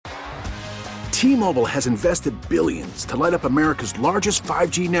T-Mobile has invested billions to light up America's largest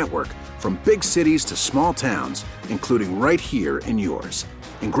 5G network, from big cities to small towns, including right here in yours.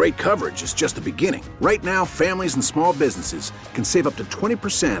 And great coverage is just the beginning. Right now, families and small businesses can save up to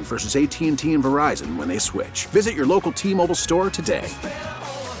 20% versus AT&T and Verizon when they switch. Visit your local T-Mobile store today.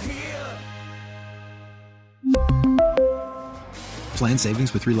 Plan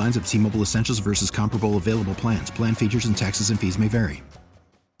savings with 3 lines of T-Mobile Essentials versus comparable available plans. Plan features and taxes and fees may vary.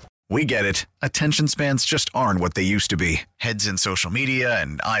 We get it. Attention spans just aren't what they used to be. Heads in social media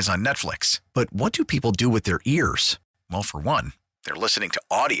and eyes on Netflix. But what do people do with their ears? Well, for one, they're listening to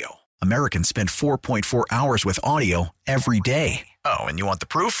audio. Americans spend 4.4 hours with audio every day. Oh, and you want the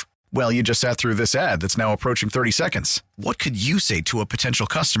proof? Well, you just sat through this ad that's now approaching 30 seconds. What could you say to a potential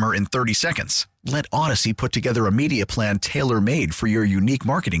customer in 30 seconds? Let Odyssey put together a media plan tailor-made for your unique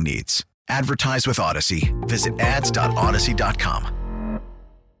marketing needs. Advertise with Odyssey. Visit ads.odyssey.com.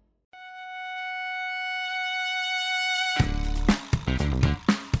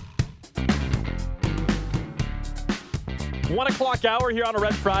 1 o'clock hour here on a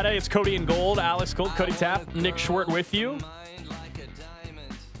Red Friday. It's Cody and Gold, Alex Gold, Cody Tapp, Nick Schwert with you.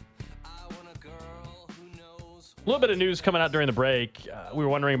 A little bit of news coming out during the break. We were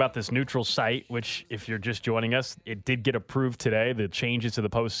wondering about this neutral site, which, if you're just joining us, it did get approved today. The changes to the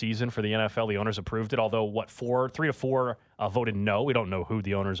postseason for the NFL, the owners approved it. Although, 3 to 4 voted no. We don't know who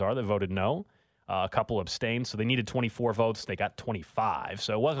the owners are that voted no. A couple abstained, so they needed 24 votes. They got 25,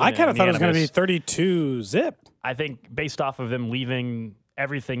 so it wasn't. I kind of thought it was going to be 32 zip. I think based off of them leaving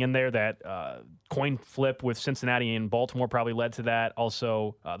everything in there, that coin flip with Cincinnati and Baltimore probably led to that.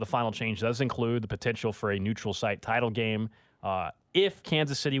 Also, the final change does include the potential for a neutral site title game. If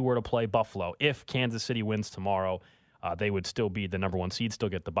Kansas City were to play Buffalo, if Kansas City wins tomorrow, they would still be the number 1 seed, still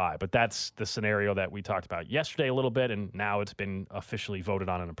get the bye. But that's the scenario that we talked about yesterday a little bit, and now it's been officially voted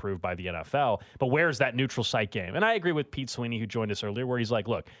on and approved by the NFL. But where's that neutral site game? And I agree with Pete Sweeney, who joined us earlier, where he's like,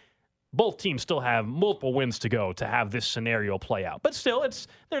 look, both teams still have multiple wins to go to have this scenario play out. But still,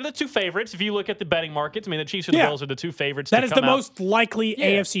 they're the two favorites. If you look at the betting markets, I mean, the Chiefs and the Bills are the two favorites. That is the most likely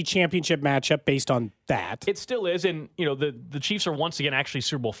AFC Championship matchup based on that. It still is. And, the Chiefs are once again actually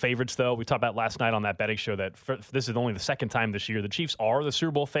Super Bowl favorites, though. We talked about last night on that betting show that this is only the second time this year the Chiefs are the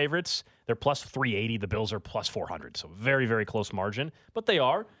Super Bowl favorites. They're plus 380. The Bills are plus 400. So very, very close margin. But they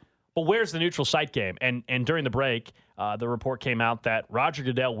are. But where's the neutral site game? And during the break, the report came out that Roger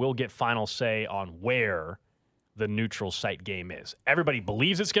Goodell will get final say on where the neutral site game is. Everybody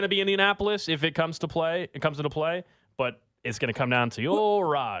believes it's going to be Indianapolis if it comes into play, but it's going to come down to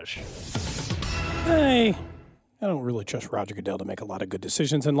Raj. Hey, I don't really trust Roger Goodell to make a lot of good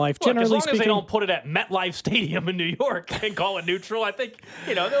decisions in life. Look, generally as long speaking, as they don't put it at MetLife Stadium in New York and call it neutral, I think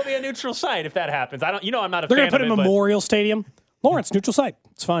there'll be a neutral site if that happens. I'm not a fan of it. They're going to put it in Memorial Stadium. Lawrence, neutral site.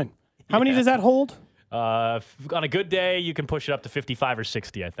 It's fine. How many does that hold? On a good day, you can push it up to 55 or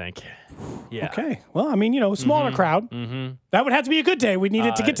 60, I think. Yeah. Okay. Well, I mean, smaller crowd. Mm-hmm. That would have to be a good day. We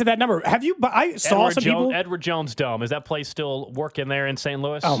needed to get to that number. I saw some people. Edward Jones Dome. Is that place still working there in St.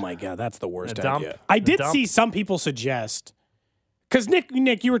 Louis? Oh, my God. That's the worst idea. I did see some people suggest, because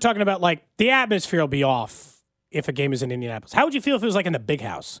Nick, you were talking about, the atmosphere will be off if a game is in Indianapolis. How would you feel if it was in the big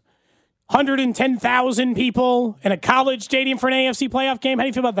house? 110,000 people in a college stadium for an AFC playoff game? How do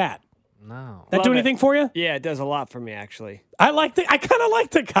you feel about that? No. That do anything for you? Yeah, it does a lot for me, actually. I kind of like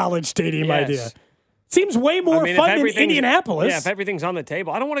the college stadium idea. Seems way more fun than Indianapolis. Yeah, if everything's on the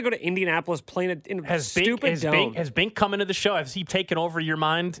table. I don't want to go to Indianapolis playing in a stupid dome. Has Bink come into the show? Has he taken over your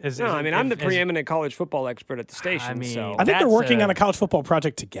mind? I'm the preeminent college football expert at the station. I think they're working on a college football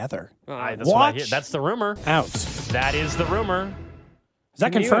project together. That's the rumor. Out. That is the rumor. Is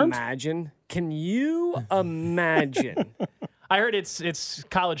that confirmed? Can you imagine? I heard it's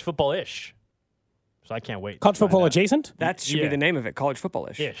college football-ish, so I can't wait. College football adjacent? That should be the name of it, college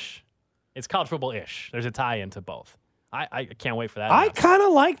football-ish. Ish. It's college football-ish. There's a tie-in to both. I can't wait for that. I kind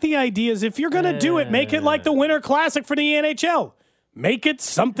of like the ideas. If you're going to do it, make it like the Winter Classic for the NHL. Make it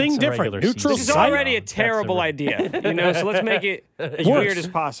something different. Neutral This is site. already a terrible idea, so let's make it as weird as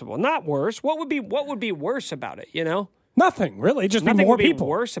possible. Not worse. What would be worse about it, Nothing, really. Just Nothing more would be people.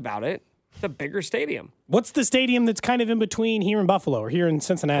 worse about it. It's a bigger stadium. What's the stadium that's kind of in between here in Buffalo or here in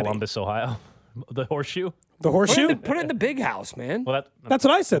Cincinnati? Columbus, Ohio. The Horseshoe? The Horseshoe? Put it in the big house, man. Well, that's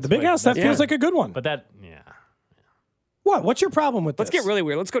what I said. The big house, that feels like a good one. But What? What's your problem with this? Let's get really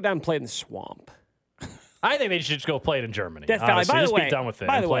weird. Let's go down and play in the swamp. I think they should just go play it in Germany. Death Valley. Honestly, By the just way, be done with it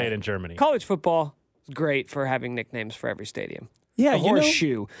by and the play way, it in Germany. College football is great for having nicknames for every stadium. Yeah, the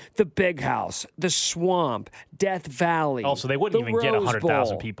Horseshoe, the Big House, the Swamp, Death Valley. Also, they wouldn't even get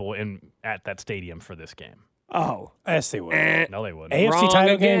 100,000 Bowl. people at that stadium for this game. Oh. Yes, they would. No, they wouldn't. AFC Wrong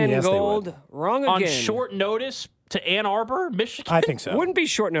title again, game? Yes, Gold. they would. Wrong again. On short notice to Ann Arbor, Michigan? I think so. Wouldn't be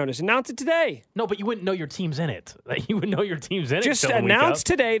short notice. Announce it today. No, but you wouldn't know your team's in it. Like, you would know your team's in it. Just announce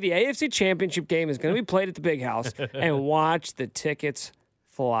today the AFC Championship game is going to be played at the Big House and watch the tickets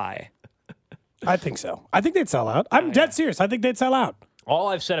fly. I think so. I think they'd sell out. I'm dead serious. I think they'd sell out. All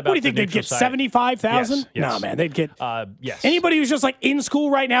I've said about What do you think? They'd get 75,000? Yes. No, man. They'd get. Yes. Anybody who's just like in school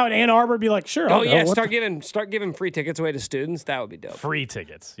right now at Ann Arbor would be like, sure. I'll go. Start giving free tickets away to students. That would be dope. Free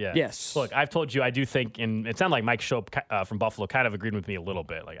tickets. Yeah. Yes. Look, I've told you I do think, and it sounded like Mike Shope from Buffalo kind of agreed with me a little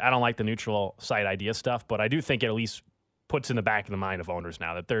bit. Like, I don't like the neutral site idea stuff, but I do think it at least puts in the back of the mind of owners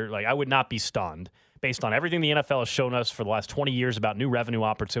now that they're like, I would not be stunned based on everything the NFL has shown us for the last 20 years about new revenue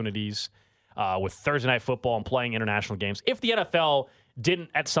opportunities with Thursday Night Football and playing international games. If the NFL didn't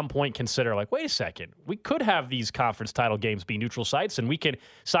at some point consider, like, wait a second, we could have these conference title games be neutral sites and we could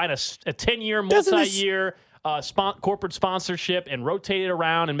sign a 10-year, multi-year corporate sponsorship and rotate it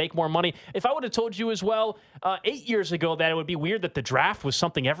around and make more money. If I would have told you as well 8 years ago that it would be weird that the draft was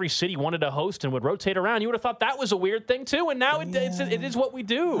something every city wanted to host and would rotate around, you would have thought that was a weird thing too. And now it is what we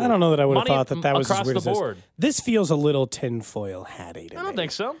do. I don't know that I would have thought that was across as weird the as board. this feels a little tinfoil hatty to me. I don't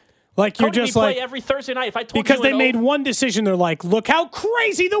think so. Like, you're just we like, play every Thursday night. If I told because you they made one decision, they're like, look how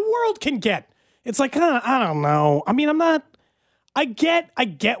crazy the world can get. It's like, I don't know. I mean, I get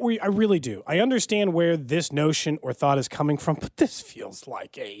where I really do. I understand where this notion or thought is coming from, but this feels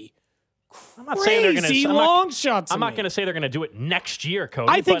like a crazy long shot to me. I'm not going to say they're going to do it next year, Cody.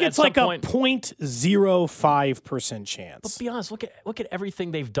 I think it's like a point, 0.05% chance. But be honest, look at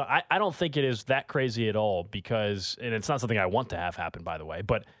everything they've done. I don't think it is that crazy at all because, and it's not something I want to have happen, by the way,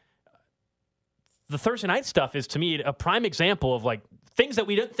 but the Thursday night stuff is, to me, a prime example of like things that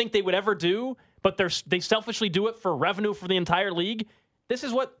we didn't think they would ever do, but they selfishly do it for revenue for the entire league. This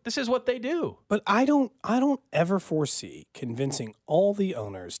is what they do. But I don't ever foresee convincing all the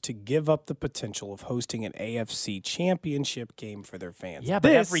owners to give up the potential of hosting an AFC championship game for their fans. Yeah,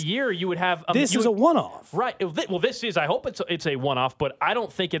 but every year you would have this is a one-off, right? Well, this is. I hope it's a one-off, but I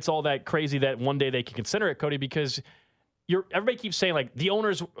don't think it's all that crazy that one day they can consider it, Cody, because everybody keeps saying like an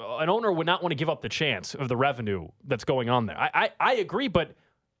owner would not want to give up the chance of the revenue that's going on there. I agree, but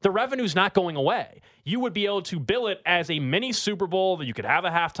the revenue's not going away. You would be able to bill it as a mini Super Bowl that you could have a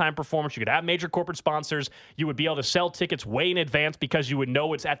halftime performance. You could have major corporate sponsors. You would be able to sell tickets way in advance because you would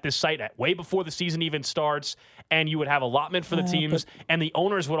know it's at this site way before the season even starts, and you would have allotment for the teams, and the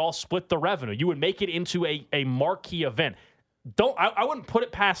owners would all split the revenue. You would make it into a marquee event. I wouldn't put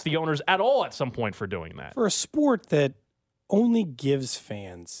it past the owners at all at some point for doing that. For a sport that only gives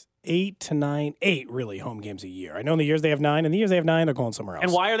fans 8 really home games a year. I know in the years they have 9, and the years they have 9, they're going somewhere else.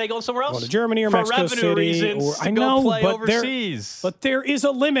 And why are they going somewhere else? Going to Germany or for Mexico revenue City. Reasons to go play overseas. But there is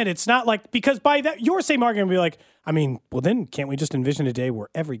a limit. It's not like, because by that, your same argument would be like, I mean, well then can't we just envision a day where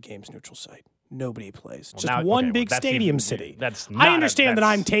every game's neutral site? Nobody plays. Just one big stadium city. I understand that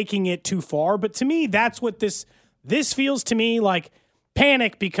I'm taking it too far, but to me, that's what this feels to me like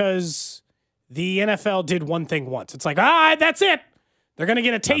panic because the NFL did one thing once. It's like, that's it. They're going to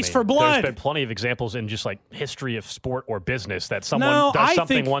get a taste for blood. There's been plenty of examples in just like history of sport or business that someone does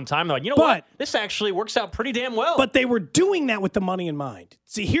something one time. They're like, you know what? This actually works out pretty damn well. But they were doing that with the money in mind.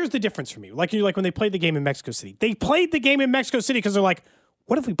 See, here's the difference for me. Like when they played the game in Mexico City. They played the game in Mexico City because they're like,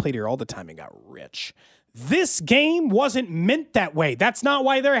 what if we played here all the time and got rich? This game wasn't meant that way. That's not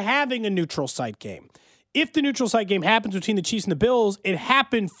why they're having a neutral site game. If the neutral site game happens between the Chiefs and the Bills, it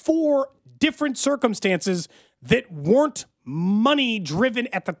happened for different circumstances that weren't money driven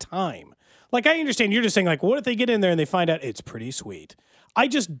at the time. Like, I understand you're just saying, like, what if they get in there and they find out it's pretty sweet? I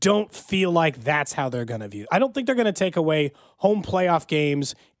just don't feel like that's how they're going to view it. I don't think they're going to take away home playoff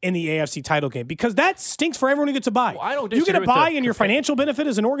games in the AFC title game because that stinks for everyone who gets a bye. Well, I don't you get a bye and your financial benefit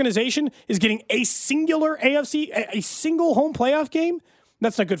as an organization is getting a singular a single home playoff game.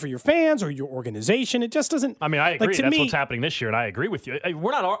 That's not good for your fans or your organization. It just doesn't. I mean, I agree. That's what's happening this year, and I agree with you.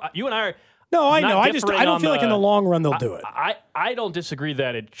 We're not. You and I are. No, I know. I don't feel like in the long run they'll do it. I don't disagree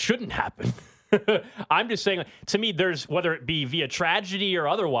that it shouldn't happen. I'm just saying, to me, there's, whether it be via tragedy or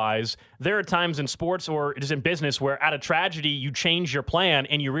otherwise, there are times in sports or just in business where out of tragedy you change your plan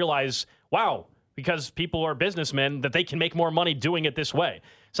and you realize, wow, because people are businessmen, that they can make more money doing it this way.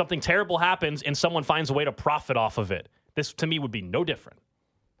 Something terrible happens and someone finds a way to profit off of it. This, to me, would be no different.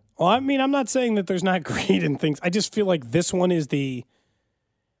 Well, I mean, I'm not saying that there's not greed in things. I just feel like this one is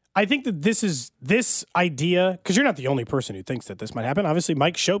I think that this idea, because you're not the only person who thinks that this might happen. Obviously,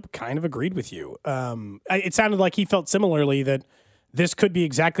 Mike Shope kind of agreed with you. It sounded like he felt similarly that this could be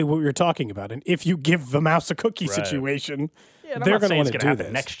exactly what we were talking about. And if you give the mouse a cookie situation, they're going to want to do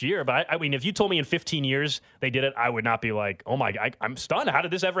this next year. But I mean, if you told me in 15 years they did it, I would not be like, oh my God, I'm stunned. How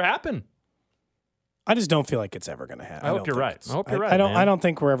did this ever happen? I just don't feel like it's ever going to happen. I hope you're right. I don't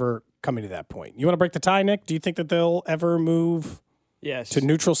think we're ever coming to that point. You want to break the tie, Nick? Do you think that they'll ever move to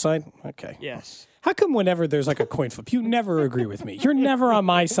neutral site? Okay. Yes. How come whenever there's like a coin flip, you never agree with me? You're never on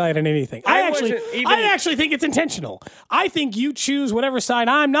my side on anything. I actually think it's intentional. I think you choose whatever side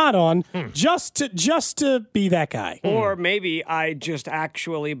I'm not on just to be that guy. Or maybe I just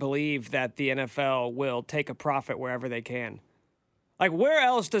actually believe that the NFL will take a profit wherever they can. Like, where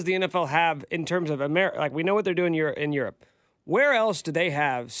else does the NFL have in terms of America? Like, we know what they're doing in Europe. Where else do they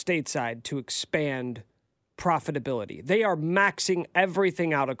have stateside to expand profitability? They are maxing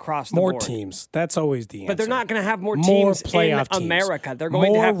everything out across the board. More teams. That's always the answer. But they're not going to have more teams in America. They're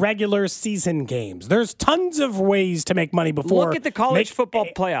going to have regular season games. There's tons of ways to make money before. Look at the college football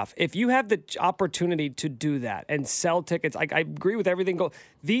playoff. If you have the opportunity to do that and sell tickets, I agree with everything.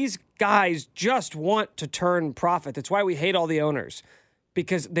 These guys just want to turn profit. That's why we hate all the owners,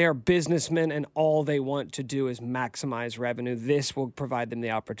 because they're businessmen and all they want to do is maximize revenue. This will provide them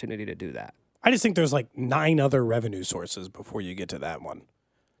the opportunity to do that. I just think there's like 9 other revenue sources before you get to that one.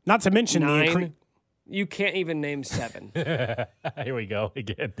 Not to mention 9. You can't even name 7. Here we go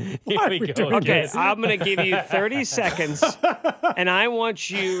again. Okay, I'm going to give you 30 seconds, and I want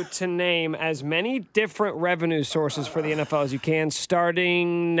you to name as many different revenue sources for the NFL as you can,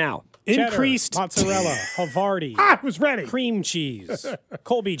 starting now. Increased mozzarella, Havarti. I was ready. Cream cheese,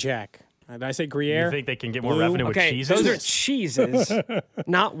 Colby Jack. Did I say Gruyere? You think they can get more revenue with cheeses? Those are cheeses,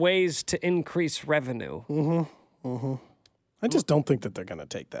 not ways to increase revenue. I just don't think that they're going to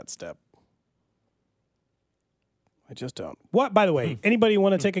take that step. I just don't. What? By the way, anybody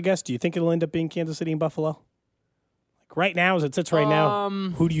want to take a guess? Do you think it'll end up being Kansas City and Buffalo? Like right now, as it sits right now,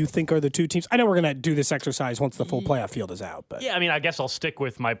 who do you think are the 2 teams? I know we're going to do this exercise once the full playoff field is out. But yeah, I mean, I guess I'll stick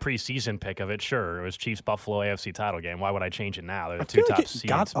with my preseason pick of it. Sure, it was Chiefs-Buffalo AFC title game. Why would I change it now? They're the 2 top seeds.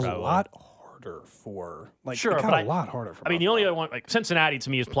 Got a lot harder for a lot harder for. I mean, the only other one, like Cincinnati, to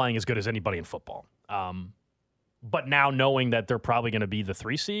me, is playing as good as anybody in football. But now knowing that they're probably going to be the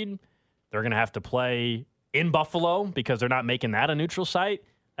 3 seed, they're going to have to play in Buffalo because they're not making that a neutral site.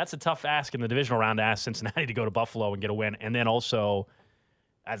 That's a tough ask in the divisional round to ask Cincinnati to go to Buffalo and get a win. And then also,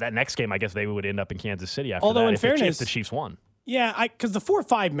 as that next game, I guess they would end up in Kansas City after that. In fairness, if the Chiefs won. Yeah, because the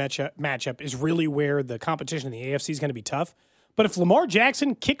 4-5 matchup is really where the competition in the AFC is going to be tough. But if Lamar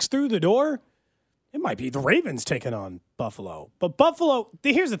Jackson kicks through the door, it might be the Ravens taking on Buffalo. But Buffalo,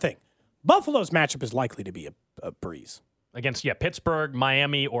 here's the thing. Buffalo's matchup is likely to be a breeze. Against, Pittsburgh,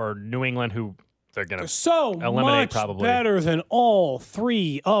 Miami, or New England, who they're going to much eliminate probably. Better than all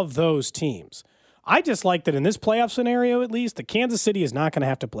 3 of those teams. I just like that in this playoff scenario, at least, the Kansas City is not going to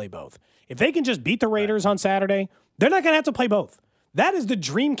have to play both. If they can just beat the Raiders on Saturday, they're not going to have to play both. That is the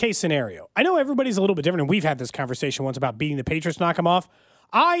dream case scenario. I know everybody's a little bit different, and we've had this conversation once about beating the Patriots, knock them off.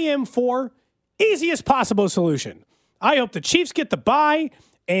 I am for easiest possible solution. I hope the Chiefs get the bye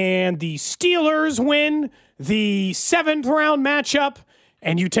and the Steelers win the 7th round matchup,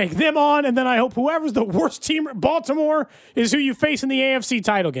 and you take them on, and then I hope whoever's the worst team, Baltimore, is who you face in the AFC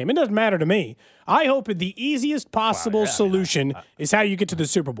title game. It doesn't matter to me. I hope that the easiest possible solution is how you get to the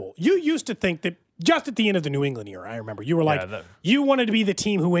Super Bowl. You used to think that just at the end of the New England era, I remember, you were like, you wanted to be the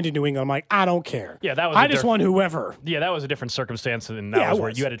team who went to New England. I'm like, I don't care. Yeah, that was I just want whoever. Yeah, that was a different circumstance, and that was where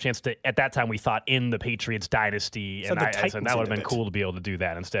you had a chance to, at that time, we thought in the Patriots dynasty, and I said that would have been cool to be able to do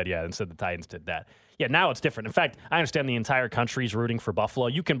that instead. Yeah, instead the Titans did that. Yeah, now it's different. In fact, I understand the entire country's rooting for Buffalo.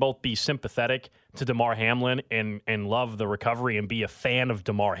 You can both be sympathetic to Damar Hamlin and love the recovery and be a fan of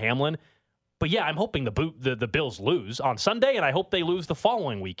Damar Hamlin. But yeah, I'm hoping the Bills lose on Sunday, and I hope they lose the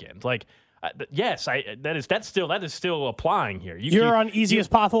following weekend. Like, yes, that is still applying here. You're on easiest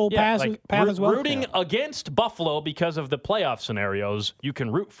possible path as well. Rooting against Buffalo because of the playoff scenarios, you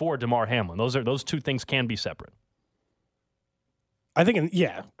can root for Damar Hamlin. Those 2 things can be separate. I think,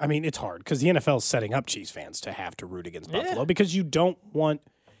 I mean, it's hard because the NFL is setting up Chiefs fans to have to root against Buffalo because you don't want.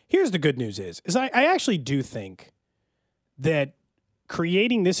 Here's the good news is I actually do think that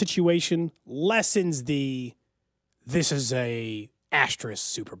creating this situation lessens this is a asterisk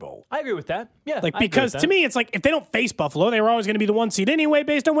Super Bowl. I agree with that. Yeah. Because to me, it's like if they don't face Buffalo, they were always going to be the 1 seed anyway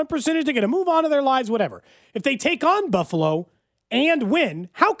based on what percentage they're going to move on to their lives, whatever. If they take on Buffalo and win,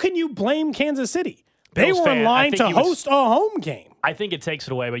 how can you blame Kansas City? They were in line to host a home game. I think it takes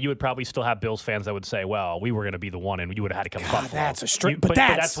it away, but you would probably still have Bills fans that would say, well, we were going to be the 1, and you would have had to come to Buffalo. That's a straight. But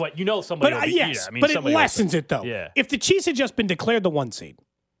that's what, somebody will be. Yes, but it lessens it, though. Yeah. If the Chiefs had just been declared the 1 seed,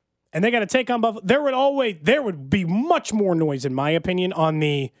 and they got to take on Buffalo. There would be much more noise, in my opinion, on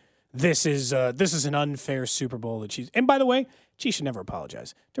the this is an unfair Super Bowl. The Chiefs, and by the way, Chiefs should never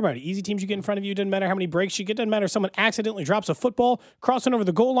apologize. Don't matter easy teams you get in front of you. Doesn't matter how many breaks you get. Doesn't matter if someone accidentally drops a football crossing over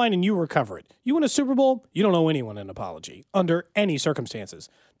the goal line and you recover it. You win a Super Bowl, you don't owe anyone an apology under any circumstances.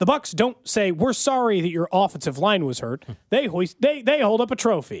 The Bucs don't say we're sorry that your offensive line was hurt. They hold up a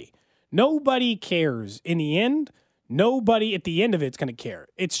trophy. Nobody cares in the end. Nobody at the end of it's going to care.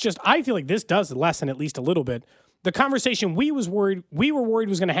 It's just I feel like this does lessen at least a little bit the conversation we were worried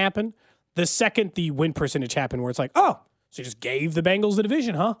was going to happen the second the win percentage happened, where it's like, oh, so you just gave the Bengals the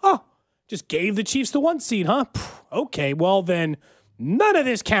division, huh? Oh, just gave the Chiefs the 1 seed, huh? Okay, well then none of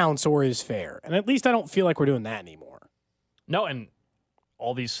this counts or is fair. And at least I don't feel like we're doing that anymore. No, and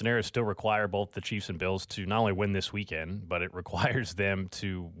all these scenarios still require both the Chiefs and Bills to not only win this weekend, but it requires them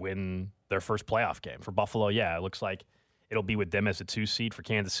to win their first playoff game. For Buffalo, yeah, it looks like it'll be with them as a 2 seed. For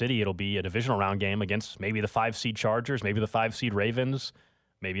Kansas City, it'll be a divisional round game against maybe the 5 seed Chargers, maybe the 5 seed Ravens.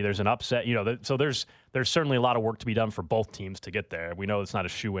 Maybe there's an upset. So there's certainly a lot of work to be done for both teams to get there. We know it's not a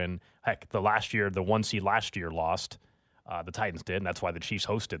shoe-in. Heck, the 1 seed last year lost. The Titans did, and that's why the Chiefs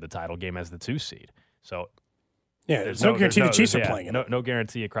hosted the title game as the 2 seed. So yeah, there's no guarantee the Chiefs are playing it. No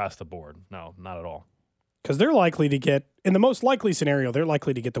guarantee across the board. No, not at all. Because they're likely to get, in the most likely scenario, they're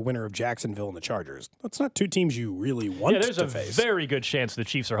likely to get the winner of Jacksonville and the Chargers. That's not two teams you really want to face. There's a very good chance the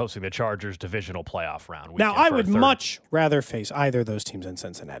Chiefs are hosting the Chargers divisional playoff round. Now, I would much rather face either of those teams in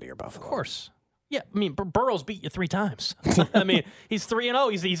Cincinnati or Buffalo. Of course. Yeah, I mean, Burrow's beat you 3 times. I mean, he's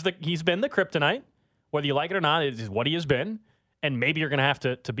 3-0. He's been the kryptonite. Whether you like it or not, it is what he has been. And maybe you're going to have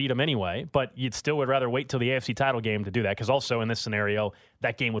to beat him anyway, but you'd still would rather wait till the AFC title game to do that, because also in this scenario,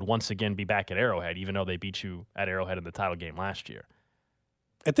 that game would once again be back at Arrowhead, even though they beat you at Arrowhead in the title game last year.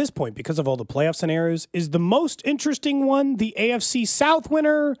 At this point, because of all the playoff scenarios, is the most interesting one the AFC South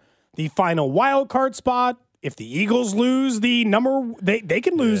winner, the final wild card spot? If the Eagles lose the number, they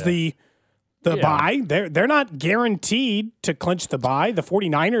can lose the bye. They're not guaranteed to clinch the bye. The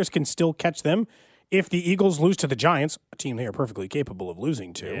 49ers can still catch them. If the Eagles lose to the Giants, a team they are perfectly capable of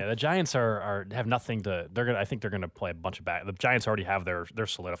losing to. Yeah, the Giants have nothing to. I think they're going to play a bunch of back. The Giants already have they're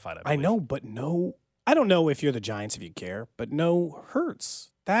solidified. I know, but no. I don't know if you're the Giants if you care, but no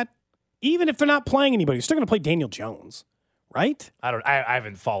hurts. That even if they're not playing anybody, you're still going to play Daniel Jones, right? I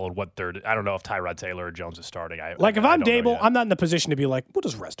haven't followed what they're. I don't know if Tyrod Taylor or Jones is starting. If I'm Dable, I'm not in the position to be like, we'll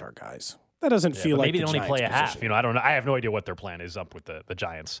just rest our guys. That doesn't feel like maybe they only Giants play a half. position. I don't know. I have no idea what their plan is up with the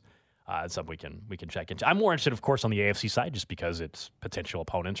Giants. It's something we can check into. I'm more interested, of course, on the AFC side, just because it's potential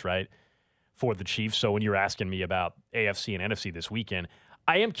opponents, right, for the Chiefs. So when you're asking me about AFC and NFC this weekend,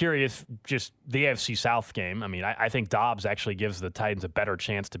 I am curious, just the AFC South game. I mean, I think Dobbs actually gives the Titans a better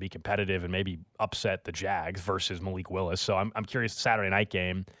chance to be competitive and maybe upset the Jags versus Malik Willis. So I'm curious, the Saturday night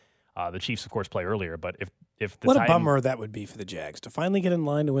game. The Chiefs, of course, play earlier, but if the what a bummer that would be for the Jags to finally get in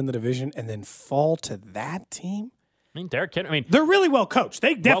line to win the division and then fall to that team. I mean, Derrick Henry. They're really well coached.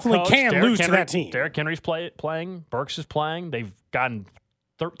 They definitely can lose to that team. Derrick Henry's playing. Burks is playing. They've gotten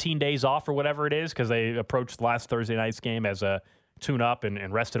 13 days off or whatever it is because they approached last Thursday night's game as a tune-up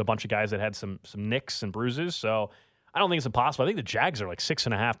and rested a bunch of guys that had some nicks and bruises. So I don't think it's impossible. I think the Jags are like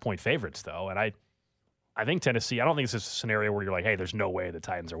 6.5-point favorites, though. And I think Tennessee, I don't think it's a scenario where you're like, hey, there's no way the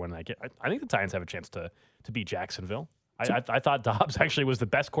Titans are winning that game. I think the Titans have a chance to beat Jacksonville. I thought Dobbs actually was the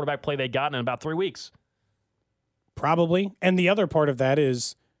best quarterback play they'd gotten in about 3 weeks. Probably. And the other part of that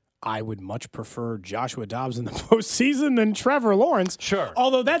is I would much prefer Joshua Dobbs in the postseason than Trevor Lawrence. Sure.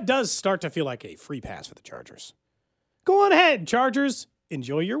 Although that does start to feel like a free pass for the Chargers. Go on ahead, Chargers.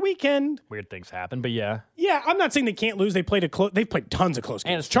 Enjoy your weekend. Weird things happen, but yeah. Yeah, I'm not saying they can't lose. They've played tons of close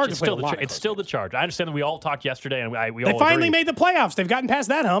games. And it's still the Chargers. I understand that we all talked yesterday, and we all finally agreed. made the playoffs. They've gotten past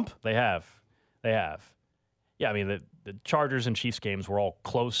that hump. They have. Yeah, I mean, the Chargers and Chiefs games were all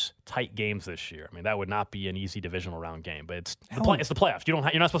close, tight games this year. I mean, that would not be an easy divisional round game, but it's the playoffs. You're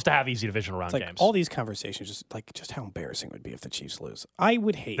not supposed to have easy divisional round games. All these conversations, just how embarrassing it would be if the Chiefs lose. I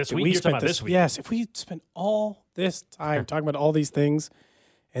would hate this week. You're talking about this week. Yes, if we spent all this time talking about all these things,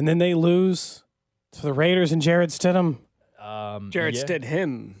 and then they lose to the Raiders and Jarrett Stidham. Jarrett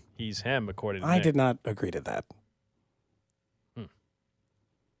Stidham. He's him, according to I Nick. did not agree to that.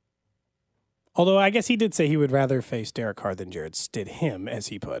 Although I guess he did say he would rather face Derek Carr than Jarrett Stidham, as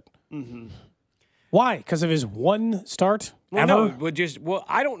he put. Mm-hmm. Why? Because of his one start ever? No,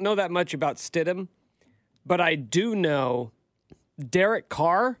 I don't know that much about Stidham, but I do know Derek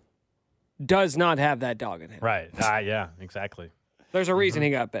Carr does not have that dog in him. Right. Yeah, exactly. There's a reason he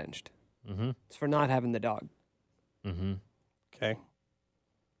got benched. Mm-hmm. It's for not having the dog. Mm-hmm. Okay.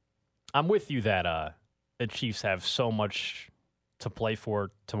 I'm with you that the Chiefs have so much to play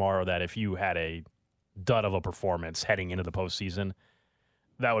for tomorrow that if you had a dud of a performance heading into the postseason,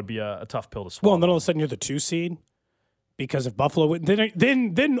 that would be a tough pill to swallow. Well, and then all of a sudden you're the 2 seed because if Buffalo would,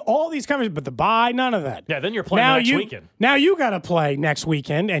 then all these conversations, but the bye, none of that. Yeah, then you're playing next weekend. Now you got to play next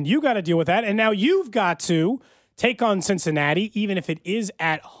weekend, and you got to deal with that. And now you've got to take on Cincinnati, even if it is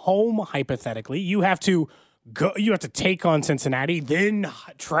at home, hypothetically. You have to go. You have to take on Cincinnati, then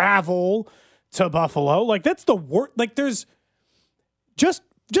travel to Buffalo. Like, that's the worst. Like, there's just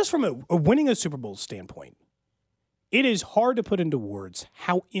from a winning a Super Bowl standpoint, it is hard to put into words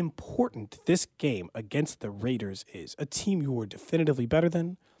how important this game against the Raiders is. A team you are definitively better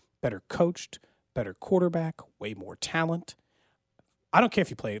than, better coached, better quarterback, way more talent. I don't care if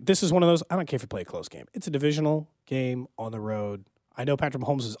you play. This is one of those. I don't care if you play a close game. It's a divisional game on the road. I know Patrick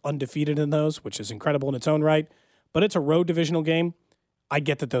Mahomes is undefeated in those, which is incredible in its own right, but it's a road divisional game. I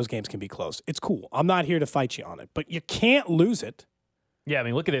get that those games can be close. It's cool. I'm not here to fight you on it, but you can't lose it. Yeah, I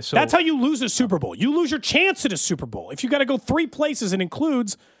mean, look at this. So, that's how you lose a Super Bowl. You lose your chance at a Super Bowl. If you got to go 3 places, it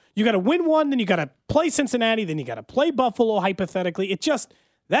includes you got to win one, then you got to play Cincinnati, then you got to play Buffalo, hypothetically.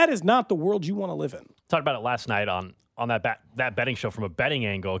 That is not the world you want to live in. Talked about it last night on that betting show from a betting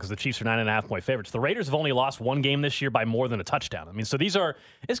angle because the Chiefs are 9.5-point favorites. The Raiders have only lost 1 game this year by more than a touchdown. I mean, so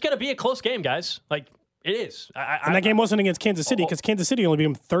it's going to be a close game, guys. Like, it is. And that game wasn't against Kansas City because Kansas City only beat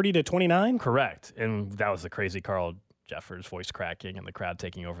them 30-29. Correct. And that was the crazy Carl Jeffers voice cracking and the crowd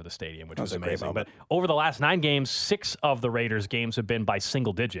taking over the stadium, which was amazing. But over the last 9 games, 6 of the Raiders' games have been by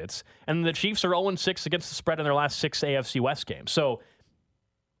single digits. And the Chiefs are 0-6 against the spread in their last 6 AFC West games. So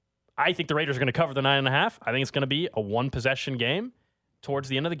I think the Raiders are going to cover the 9.5. I think it's going to be a 1-possession game towards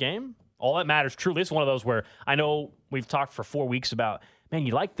the end of the game. All that matters truly is one of those where I know we've talked for 4 weeks about, man,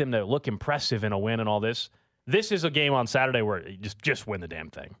 you like them to look impressive in a win and all this. This is a game on Saturday where you just win the damn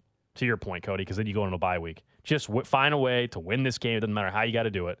thing. To your point, Cody, because then you go into a bye week. Just find a way to win this game. It doesn't matter how you got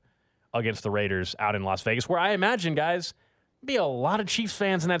to do it against the Raiders out in Las Vegas, where I imagine, guys, be a lot of Chiefs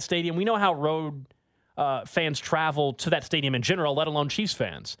fans in that stadium. We know how road fans travel to that stadium in general, let alone Chiefs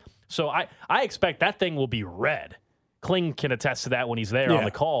fans. So I expect that thing will be red. Kling can attest to that when he's there on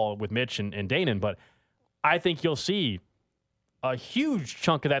the call with Mitch and Danon. But I think you'll see a huge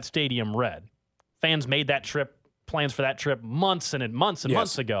chunk of that stadium red. Fans made that trip. Plans for that trip months and months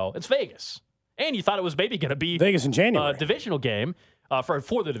ago. It's Vegas. And you thought it was maybe going to be Vegas in January. A divisional game for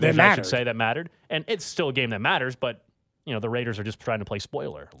the division, I should say, that mattered. And it's still a game that matters, but the Raiders are just trying to play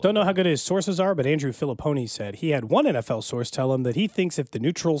spoiler. Don't know how good his sources are, but Andrew Filipponi said he had one NFL source tell him that he thinks if the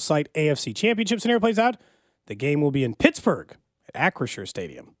neutral site AFC Championship scenario plays out, the game will be in Pittsburgh at Acrisure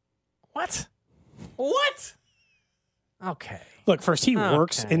Stadium. What? Okay. Look, first, he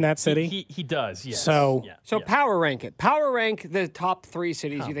works in that city. He does, yes. So power rank it. Power rank the top 3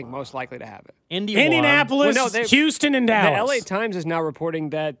 cities you think most likely to have it. Indianapolis, Houston, and Dallas. The LA Times is now reporting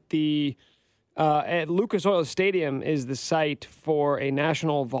that the at Lucas Oil Stadium is the site for a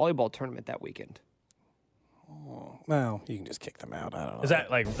national volleyball tournament that weekend. Well, you can just kick them out. I don't know. Is that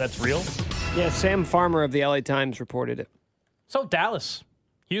that's real? Yeah, Sam Farmer of the LA Times reported it. So Dallas,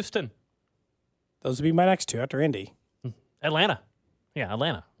 Houston. Those would be my next 2 after Indy. Atlanta. Yeah,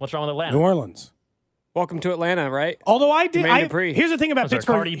 Atlanta. What's wrong with Atlanta? New Orleans. Welcome to Atlanta, right? Although here's the thing about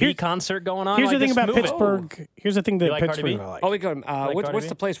Pittsburgh. Cardi B concert going on. Here's the thing about Pittsburgh. Here's the thing that Pittsburgh I like. Oh, we go. What's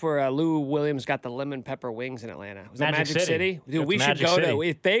the place where Lou Williams got the lemon pepper wings in Atlanta? Was that Magic City? Dude, we should go to.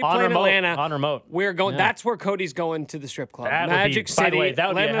 If they play in Atlanta, on remote, we're going. Yeah. That's where Cody's going to the strip club. Magic City. By the way,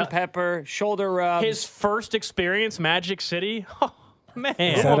 lemon pepper, shoulder rubs. His first experience, Magic City. Man,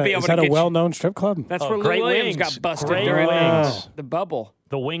 is that a well-known strip club? That's where Lou Williams got busted during the bubble.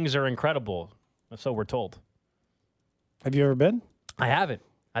 The wings are incredible, so we're told. Have you ever been? I haven't.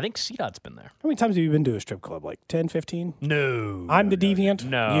 I think C-Dot's been there. How many times have you been to a strip club? Like 10, 15? No. I'm the deviant?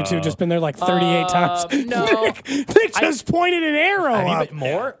 No. You two have just been there like 38 times? No. Nick just pointed an arrow up.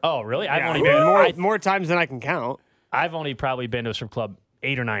 More? Oh, really? I've only been more times than I can count. I've only probably been to a strip club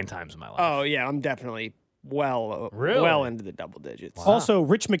 8 or 9 times in my life. Oh, yeah. I'm definitely well into the double digits. Wow. Also,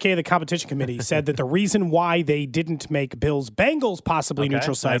 Rich McKay, the competition committee, said that the reason why they didn't make Bills-Bengals possibly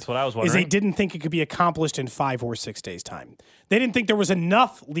neutral site is they didn't think it could be accomplished in 5 or 6 days' time. They didn't think there was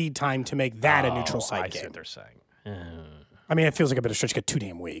enough lead time to make that a neutral site game. I see what they're saying. I mean, it feels like a bit of a stretch. You got 2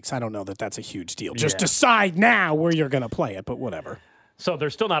 damn weeks. I don't know that that's a huge deal. Just decide now where you're going to play it, but whatever. So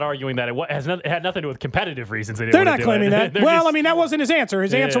they're still not arguing that it had nothing to do with competitive reasons. They're not claiming that. Well, I mean, that wasn't his answer.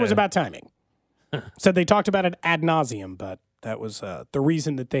 His answer was about timing. Said they talked about it ad nauseum, but that was the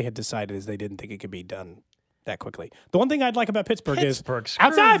reason that they had decided is they didn't think it could be done that quickly. The one thing I'd like about Pittsburgh is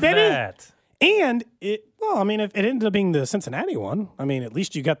outside, baby. And if it ended up being the Cincinnati one, I mean, at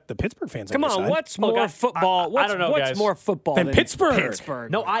least you got the Pittsburgh fans on your side. What's more football? I don't know, what's guys. more football than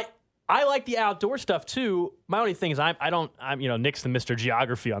Pittsburgh? No, I like the outdoor stuff too. My only thing is I'm Nick's the Mr.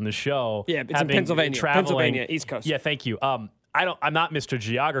 Geography on the show. Yeah, it's in Pennsylvania, East Coast. Yeah, thank you. I'm not Mr.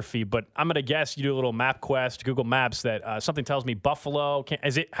 Geography, but I'm gonna guess you do a little MapQuest, Google Maps that something tells me Buffalo.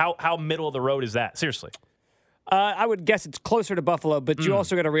 How middle of the road is that? Seriously. I would guess it's closer to Buffalo, but you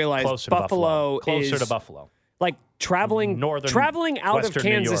also got to realize Buffalo is closer to Buffalo. Like traveling out of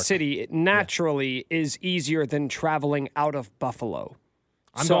Kansas City naturally is easier than traveling out of Buffalo.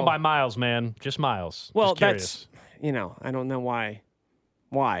 I'm going by miles, man. Just miles. Well, that's I don't know why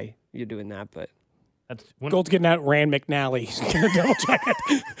you're doing that, but Gold's getting out Rand McNally. Double check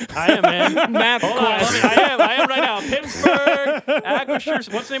it. I am, man. MapQuest. I am right now. Pittsburgh,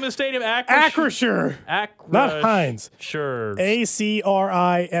 Acrisure. What's the name of the stadium? Acrisure. Not Heinz. Sure. ACRISURE,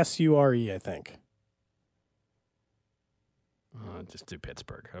 I think. Just do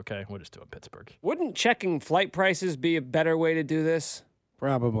Pittsburgh. Okay, we'll just do Pittsburgh. Wouldn't checking flight prices be a better way to do this?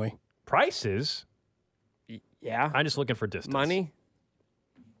 Probably. Prices? Yeah. I'm just looking for distance. Money?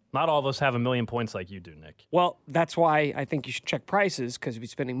 Not all of us have 1,000,000 points like you do, Nick. Well, that's why I think you should check prices, because you'll be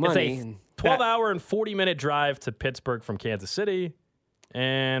spending money. It's a 12-hour and 40-minute drive to Pittsburgh from Kansas City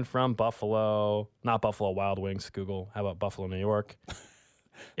and from Buffalo. Not Buffalo Wild Wings, Google. How about Buffalo, New York?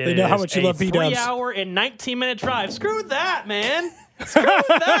 They know how much you love B-dubs. 3-hour and 19-minute drive. Screw that, man. Screw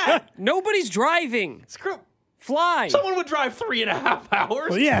that. Nobody's driving. Fly. Someone would drive 3.5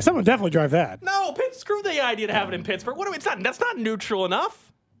 hours. Well, yeah, someone would definitely drive that. No, screw the idea to have it in Pittsburgh. That's not neutral enough.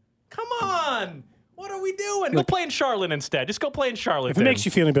 Come on. What are we doing? Go play in Charlotte instead. Just go play in Charlotte. If it makes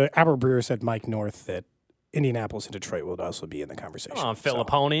you feel any better, Albert Breer said Mike North that Indianapolis and Detroit will also be in the conversation. Oh,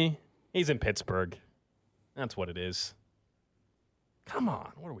 Filippone. He's in Pittsburgh. That's what it is. Come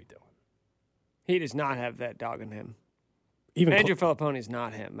on. What are we doing? He does not have that dog in him. Andrew Filippone is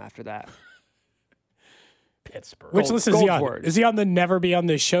not him after that. Pittsburgh. Which list is he on? Is he on the never be on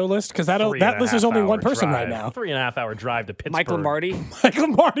this show list? Because that list is only one person right now. 3.5 hour drive to Pittsburgh. Mike Lombardi. Mike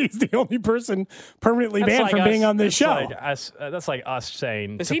Lombardi is the only person permanently banned from being on this show. That's like us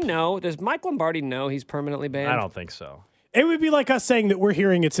saying. Does he know? Does Mike Lombardi know he's permanently banned? I don't think so. It would be like us saying that we're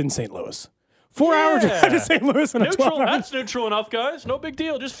hearing it's in St. Louis. 4-hour drive to St. Louis and a 12-hour. That's neutral enough, guys. No big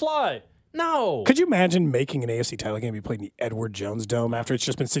deal. Just fly. No. Could you imagine making an AFC title game be played in the Edward Jones Dome after it's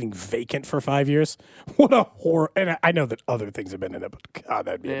just been sitting vacant for 5 years? What a horror. And I know that other things have been in it, but God,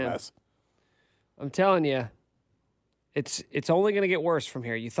 that'd be a mess. I'm telling you, it's only going to get worse from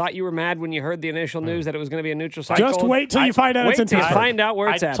here. You thought you were mad when you heard the initial news that it was going to be a neutral site. Just wait till you find out it's in Pittsburgh. Find out where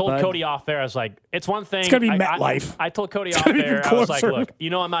it's at, I told Cody off there, I was like, it's one thing. It's going to be MetLife. I told Cody off there, I was like, look,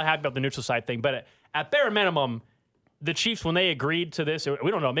 I'm not happy about the neutral site thing, but at bare minimum, the Chiefs, when they agreed to this, we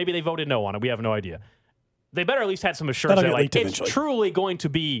don't know. Maybe they voted no on it. We have no idea. They better at least had some assurance that it's truly going to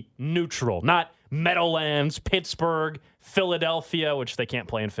be neutral, not Meadowlands, Pittsburgh, Philadelphia, which they can't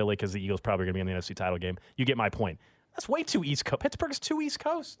play in Philly because the Eagles probably going to be in the NFC title game. You get my point. That's way too East Coast. Pittsburgh's too East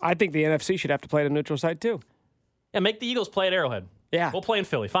Coast. I think the NFC should have to play at a neutral site too. Yeah, make the Eagles play at Arrowhead. Yeah. We'll play in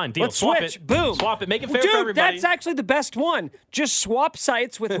Philly. Fine. Deal. Let's swap switch. it. Boom. Swap it. Make it fair for everybody. That's actually the best one. Just swap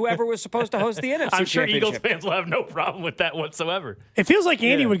sites with whoever was supposed to host the NFC I'm sure Championship. Eagles fans will have no problem with that whatsoever. It feels like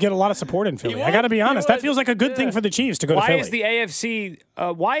Andy would get a lot of support in Philly. I got to be honest. That feels like a good thing for the Chiefs to go to Philly. Why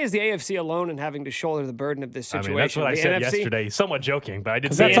is the AFC alone in having to shoulder the burden of this situation? I mean, that's what I said yesterday. Somewhat joking, but I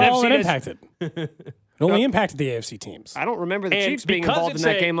did say that's all it impacted. It only impacted the AFC teams. I don't remember the Chiefs being involved in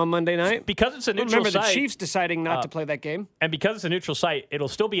that game on Monday night. Because it's a neutral site. I remember site, the Chiefs deciding not to play that game. And because it's a neutral site, it'll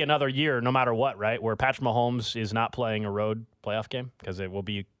still be another year no matter what, right? Where Patrick Mahomes is not playing a road playoff game because it will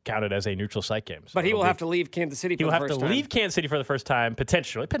be counted as a neutral site game. So but he will have to leave Kansas City for the first time. He'll have to leave Kansas City for the first time,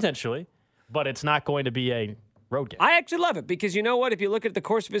 potentially, but it's not going to be a road game. I actually love it because you know what? If you look at the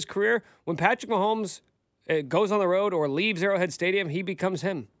course of his career, when Patrick Mahomes goes on the road or leaves Arrowhead Stadium, he becomes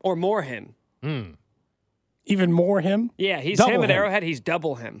him or more him. Even more him? Yeah, he's him at Arrowhead. He's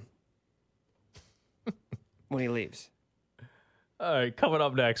double him when he leaves. All right, coming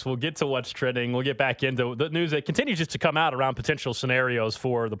up next, we'll get to what's trending. We'll get back into the news that continues just to come out around potential scenarios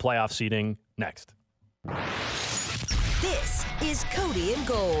for the playoff seeding next. This is Cody and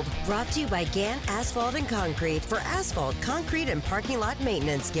Gold, brought to you by Gann Asphalt and Concrete. For asphalt, concrete, and parking lot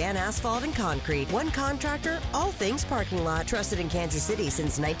maintenance, Gann Asphalt and Concrete. One contractor, all things parking lot. Trusted in Kansas City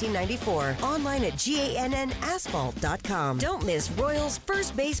since 1994. Online at GANNasphalt.com. Don't miss Royals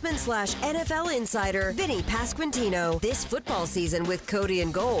first baseman / NFL insider, Vinny Pasquantino. This football season with Cody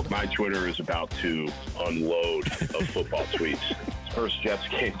and Gold. My Twitter is about to unload of football tweets. First Jets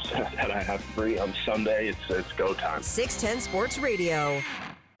game that I have free on Sunday. It's go time. 610 Sports Radio.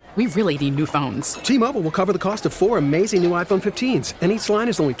 We really need new phones. T-Mobile will cover the cost of 4 amazing new iPhone 15s, and each line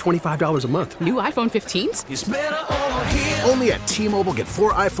is only $25 a month. New iPhone 15s? It's better over here. Only at T-Mobile, get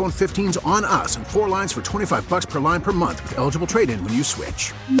 4 iPhone 15s on us and 4 lines for $25 per line per month with eligible trade-in when you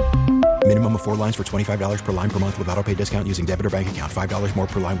switch. Minimum of 4 lines for $25 per line per month with autopay discount using debit or bank account. $5 more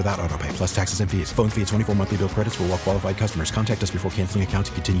per line without autopay, plus taxes and fees. Phone fee at 24 monthly bill credits for well-qualified customers. Contact us before canceling account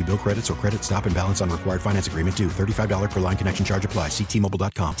to continue bill credits or credit stop and balance on required finance agreement due. $35 per line connection charge applies. See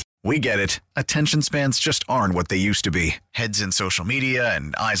T-Mobile.com. We get it. Attention spans just aren't what they used to be. Heads in social media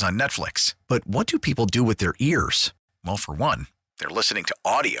and eyes on Netflix. But what do people do with their ears? Well, for one, they're listening to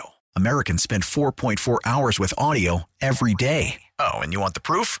audio. Americans spend 4.4 hours with audio every day. Oh, and you want the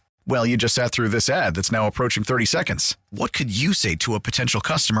proof? Well, you just sat through this ad that's now approaching 30 seconds. What could you say to a potential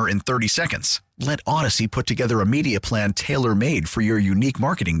customer in 30 seconds? Let Odyssey put together a media plan tailor-made for your unique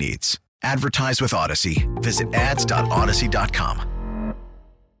marketing needs. Advertise with Odyssey. Visit ads.odyssey.com.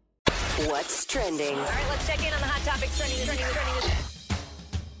 What's trending? All right, let's check in on the hot topics trending.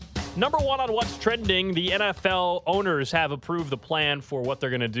 Number one on what's trending, the NFL owners have approved the plan for what they're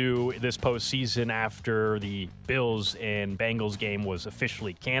going to do this postseason after the Bills and Bengals game was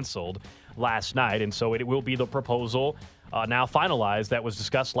officially canceled last night. And so it will be the proposal now finalized that was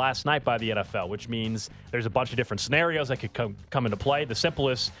discussed last night by the NFL, which means there's a bunch of different scenarios that could come into play. The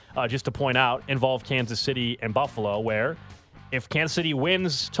simplest, just to point out, involve Kansas City and Buffalo, where if Kansas City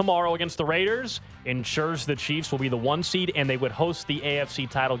wins tomorrow against the Raiders, ensures the Chiefs will be the 1 seed and they would host the AFC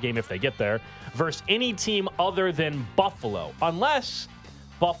title game if they get there, versus any team other than Buffalo, unless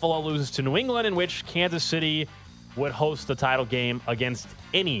Buffalo loses to New England, in which Kansas City would host the title game against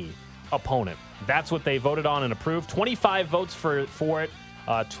any opponent. That's what they voted on and approved. 25 votes for it.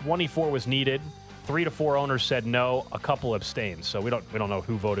 24 was needed. 3 to 4 owners said no. A couple abstained. So we don't know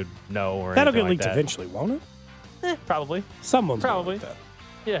who voted no or That'll get anything leaked like that. eventually, won't it? Probably. Someone's Probably. gonna leak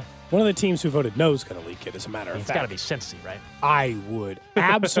that. Yeah. One of the teams who voted no is going to leak it, as a matter of It's fact. got to be Cincy, right? I would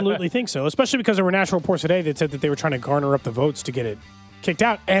absolutely think so, especially because there were national reports today that said that they were trying to garner up the votes to get it kicked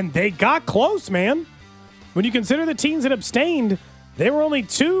out, and they got close, man. When you consider the teams that abstained, they were only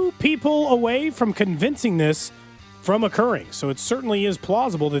 2 people away from convincing this from occurring. So it certainly is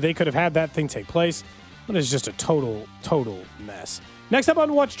plausible that they could have had that thing take place, but it's just a total mess. Next up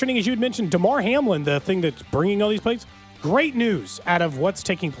on What's Trending, as you had mentioned, Damar Hamlin, the thing that's bringing all these plays. Great news out of what's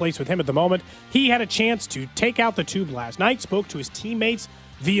taking place with him at the moment. He had a chance to take out the tube last night, spoke to his teammates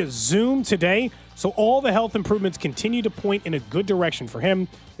via Zoom today. So all the health improvements continue to point in a good direction for him.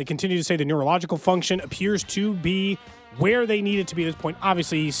 They continue to say the neurological function appears to be where they need it to be at this point.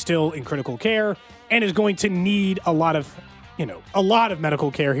 Obviously, he's still in critical care and is going to need a lot of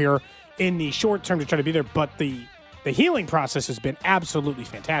medical care here in the short term to try to be there. But the healing process has been absolutely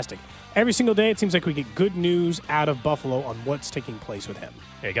fantastic. Every single day, it seems like we get good news out of Buffalo on what's taking place with him.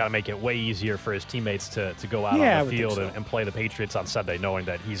 Yeah, you got to make it way easier for his teammates to go out on the field and play the Patriots on Sunday, knowing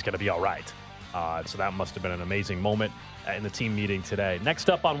that he's going to be all right. So that must have been an amazing moment in the team meeting today. Next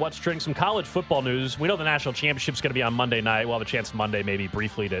up on What's Trending, some college football news. We know the national championship is going to be on Monday night. We'll have a chance Monday maybe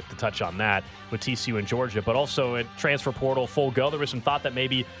briefly to touch on that with TCU and Georgia. But also at transfer portal full go, there was some thought that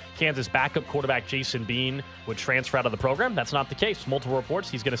maybe Kansas backup quarterback Jason Bean would transfer out of the program. That's not the case. Multiple reports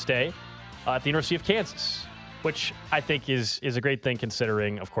he's going to stay at the University of Kansas, which I think is a great thing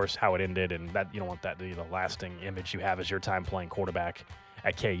considering, of course, how it ended. And that you don't want that to be the lasting image you have as your time playing quarterback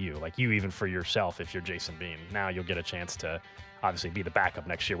at KU. Like you, even for yourself, if you're Jason Bean, now you'll get a chance to obviously be the backup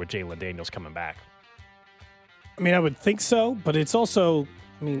next year with Jalen Daniels coming back. I mean, I would think so, but it's also,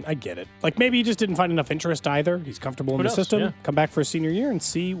 I mean, I get it. Like maybe he just didn't find enough interest either. He's comfortable in the system. Yeah. Come back for a senior year and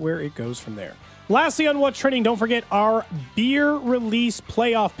see where it goes from there. Lastly, on What's Trending, don't forget our beer release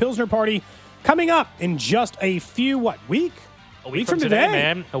playoff Pilsner party coming up in just a few, week? A week from today,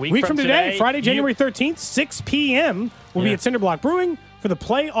 man. A week from today, Friday, January 13th, 6 p.m. We'll be at Cinderblock Brewing for the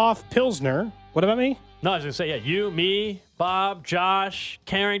playoff Pilsner. What about me? No, I was going to say, you, me, Bob, Josh,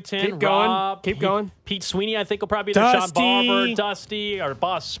 Carrington, Keep going. Rob. Keep going. Pete Sweeney, I think, will probably be there. Sean Barber, Dusty, our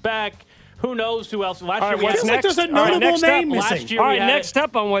boss Speck. Who knows who else? Last year we had like there's a notable name missing. All right, next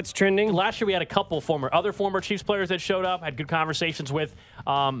up on What's Trending. Last year we had a couple other former Chiefs players that showed up, had good conversations with.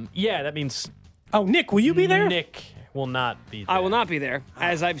 That means... Oh, Nick, will you be there? Nick will not be there. I will not be there,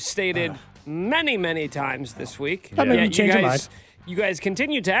 as I've stated many times this week. That made me change your mind. You guys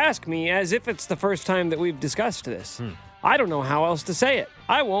continue to ask me as if it's the first time that we've discussed this. I don't know how else to say it.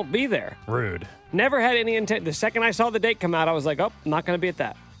 I won't be there. Rude. Never had any intent. The second I saw the date come out, I was like, I'm not going to be at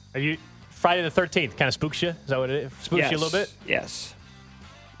that. Are you Friday the 13th? Kind of spooks you? Is that what it is? Spooks you a little bit? Yes.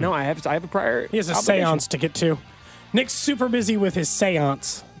 No, I have a prior. He has a obligation. seance to get to. Nick's super busy with his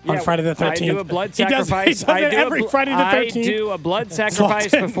seance on Friday the 13th. I do a blood sacrifice. He does it every Friday the 13th. I do a blood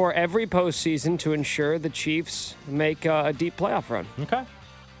sacrifice before every postseason to ensure the Chiefs make a deep playoff run. Okay.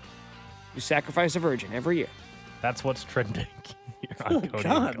 You sacrifice a virgin every year. That's what's trending.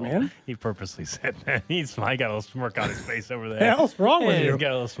 God, man. He purposely said that. I got a little smirk on his face over there. The hell's wrong with you? He's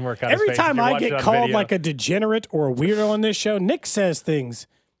got a little smirk on his Every face. time I If you get watch it on called video. like a degenerate or a weirdo on this show, Nick says things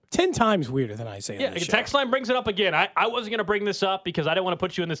 10 times weirder than I say on Yeah, this the show. text line brings it up again. I wasn't going to bring this up because I didn't want to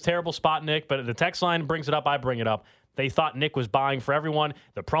put you in this terrible spot, Nick, but the text line brings it up. I bring it up. They thought Nick was buying for everyone.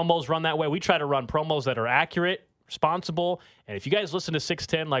 The promos run that way. We try to run promos that are accurate, responsible. And if you guys listen to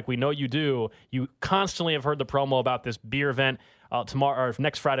 610 like we know you do, you constantly have heard the promo about this beer event tomorrow or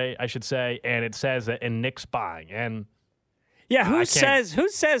next Friday, I should say, and it says that and Nick's buying. And yeah, who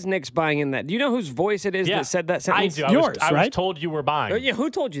says Nick's buying in that? Do you know whose voice it is that said that sentence? I do. Yours, I right? was told you were buying. Oh, yeah, who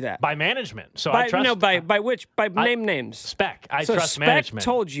told you that? By management. So by, I trust. No, by which? By name names. Spec. I so trust Spec management.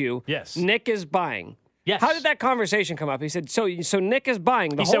 told you. Yes. Nick is buying. Yes. How did that conversation come up? He said, so Nick is buying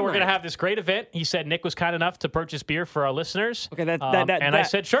the whole He said we're night. going to have this great event. He said Nick was kind enough to purchase beer for our listeners. Okay, I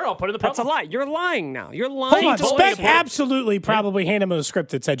said, sure, I'll put it in the promo. That's a lie. You're lying now. You're lying. Hold on, told me Spec to put it- absolutely probably handed him a script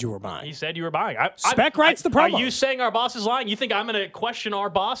that said you were buying. He said you were buying. Spec writes the promo. Are you saying our boss is lying? You think I'm going to question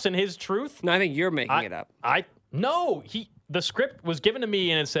our boss and his truth? No, I think you're making it up. No. The script was given to me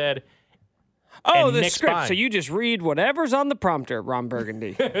and it said. Oh, and the Nick's script. buying. So you just read whatever's on the prompter, Ron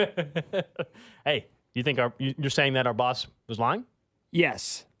Burgundy. Hey, you think you're saying that our boss was lying?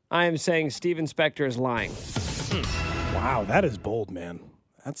 Yes, I am saying Steven Spector is lying. Wow, that is bold, man.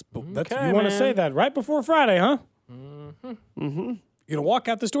 That's you want to man. say that right before Friday, huh? Mm-hmm. You're gonna walk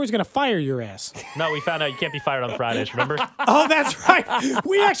out this door. He's gonna fire your ass. No, we found out you can't be fired on Fridays. Remember? Oh, that's right.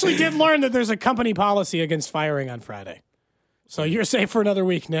 We actually did learn that there's a company policy against firing on Friday. So you're safe for another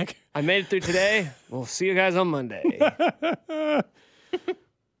week, Nick. I made it through today. We'll see you guys on Monday.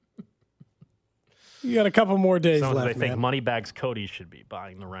 You got a couple more days Someone left, they think man. Moneybags Cody should be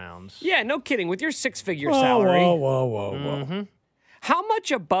buying the rounds. Yeah, no kidding. With your six-figure Whoa, salary, whoa. how much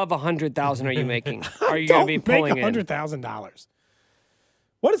above $100,000 are you making? Are you going to be pulling in? $100,000.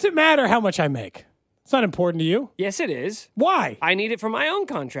 What does it matter how much I make? It's not important to you. Yes, it is. Why? I need it for my own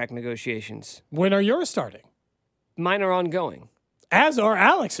contract negotiations. When are yours starting? Mine are ongoing. As are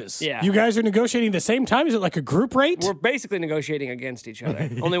Alex's. Yeah. You guys are negotiating at the same time? Is it like a group rate? We're basically negotiating against each other.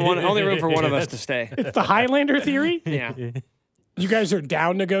 Only room for one of us to stay. It's the Highlander theory? Yeah. You guys are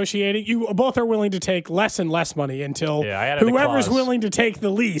down negotiating. You both are willing to take less and less money until I added a whoever's clause. willing to take the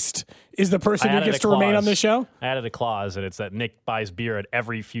least is the person I who added gets a to remain clause. on the show. I added a clause, and it's that Nick buys beer at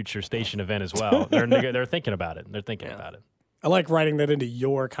every future station event as well. They're thinking about it. They're thinking about it. I like writing that into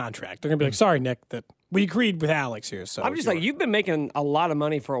your contract. They're going to be like, sorry, Nick, that we agreed with Alex here. So I'm just like, you've been making a lot of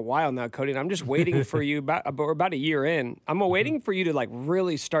money for a while now, Cody, and I'm just waiting for you, we're about a year in. I'm waiting for you to like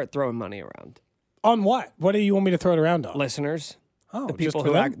really start throwing money around. On what? What do you want me to throw it around on? Listeners. Oh, the people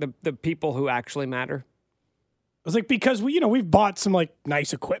just for them? the people who actually matter. I was like, because we've bought some like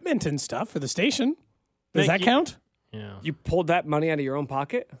nice equipment and stuff for the station. Does that count? Yeah. You pulled that money out of your own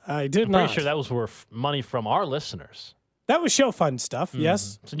pocket? I did I'm not. pretty sure that was worth money from our listeners. That was show fun stuff,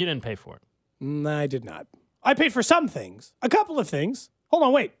 yes. So you didn't pay for it. I did not. I paid for some things. A couple of things. Hold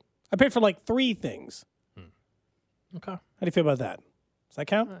on, wait. I paid for like 3 things. Okay. How do you feel about that? Does that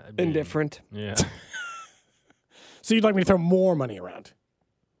count? Indifferent. Yeah. So you'd like me to throw more money around?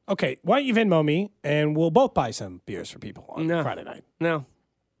 Okay, why don't you Venmo me and we'll both buy some beers for people on Friday night? No.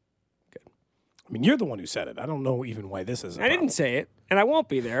 I mean, you're the one who said it. I don't know even why this is a I didn't say it, and I won't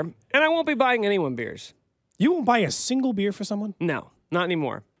be there, and I won't be buying anyone beers. You won't buy a single beer for someone? No, not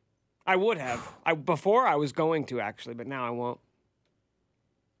anymore. I would have. Before I was going to, actually, but now I won't.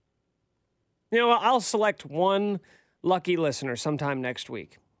 You know, I'll select one lucky listener sometime next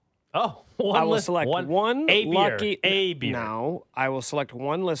week. Oh, I will select one a beer, lucky a beer. No, I will select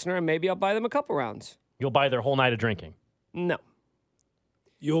one listener, and maybe I'll buy them a couple rounds. You'll buy their whole night of drinking. No.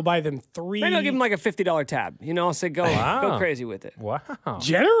 You'll buy them 3. Maybe I'll give them like a $50 tab. You know, I'll say go crazy with it. Wow.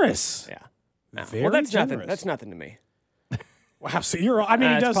 Generous. Yeah. No. Very well, that's generous. nothing. That's nothing to me. Wow. So you're. I mean,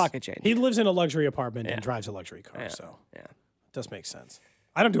 he it's does. pocket change. He lives in a luxury apartment and drives a luxury car. So it does make sense.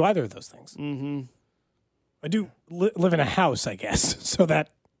 I don't do either of those things. Mm-hmm. I do live in a house, I guess, so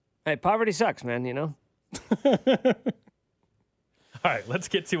that. Hey, poverty sucks, man. You know. All right, let's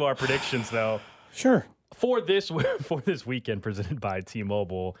get to our predictions, though. Sure. For this weekend presented by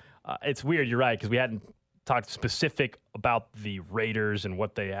T-Mobile, it's weird. You're right, because we hadn't talked specific about the Raiders and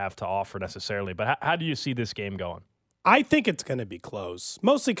what they have to offer necessarily. But how do you see this game going? I think it's going to be close,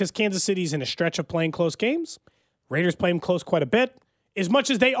 mostly because Kansas City's in a stretch of playing close games. Raiders play them close quite a bit. as much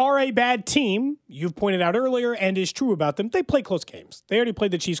as they are a bad team, you've pointed out earlier and is true about them, they play close games. They already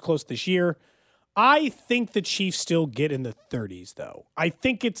played the Chiefs close this year. I think the Chiefs still get in the 30s, though. I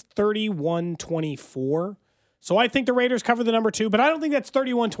think it's 31-24. So I think the Raiders cover the number 2, but I don't think that's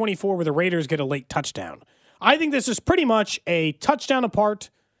 31-24 where the Raiders get a late touchdown. I think this is pretty much a touchdown apart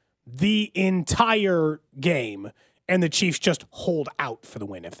the entire game, and the Chiefs just hold out for the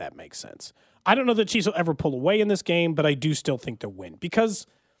win, if that makes sense. I don't know that the Chiefs will ever pull away in this game, but I do still think they'll win because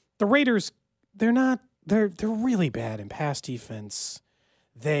the Raiders, they're really bad in pass defense.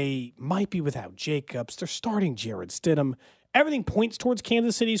 They might be without Jacobs. They're starting Jarrett Stidham. Everything points towards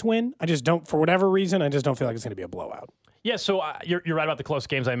Kansas City's win. I just don't, for whatever reason, I just don't feel like it's going to be a blowout. Yeah, so you're right about the close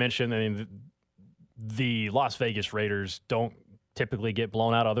games I mentioned. I mean, the Las Vegas Raiders don't typically get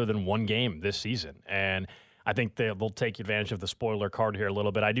blown out other than one game this season. And I think they'll take advantage of the spoiler card here a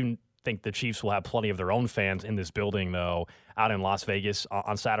little bit. I do think the Chiefs will have plenty of their own fans in this building, though, out in Las Vegas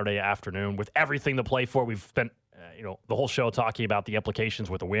on Saturday afternoon with everything to play for. We've spent the whole show talking about the implications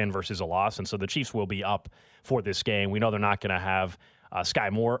with a win versus a loss, and so the Chiefs will be up for this game. We know they're not going to have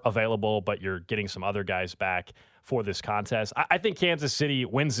Sky Moore available, but you're getting some other guys back for this contest. I think Kansas City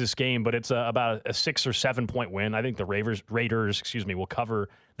wins this game, but it's about a 6 or 7 point win. I think the Raiders will cover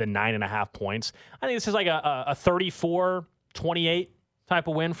the 9.5 points. I think this is like a 34-28 type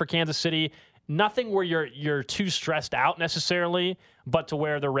of win for Kansas City. Nothing where you're too stressed out necessarily, but to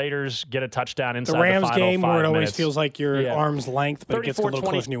where the Raiders get a touchdown inside the Rams final game 5 where it always minutes. feels like you're at arm's length, but it gets a little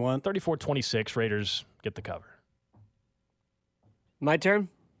closer than you want. 34-26, Raiders get the cover. My turn?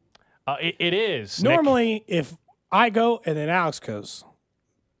 It is. Normally, Nick. if I go and then Alex goes,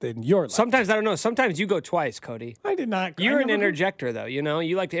 then you're left. Sometimes, I don't know. Sometimes you go twice, Cody. I did not. You're an interjector, though.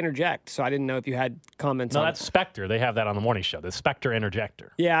 You like to interject, so I didn't know if you had comments on No, that's Spectre. They have that on the morning show, the Spectre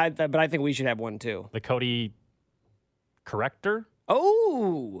interjector. Yeah, but I think we should have one, too. The Cody corrector?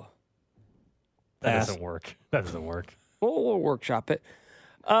 Oh! That doesn't work. We'll workshop it.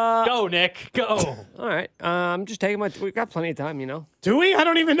 Go, Nick. Go. All right. I'm just taking we've got plenty of time, Do we? I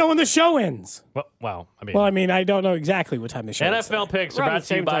don't even know when the show ends. Well, I don't know exactly what time the show ends. NFL picks are brought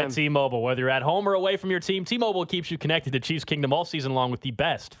to you by T-Mobile. Whether you're at home or away from your team, T-Mobile keeps you connected to Chiefs Kingdom all season long with the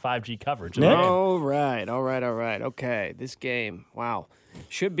best 5G coverage. All right. Okay, this game, wow,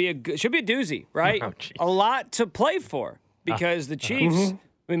 should be a doozy, right? Oh, a lot to play for because the Chiefs,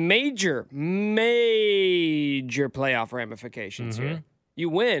 major playoff ramifications here. You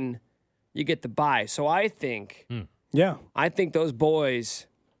win, you get the bye. So I think, I think those boys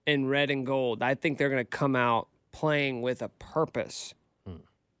in red and gold, I think they're going to come out playing with a purpose.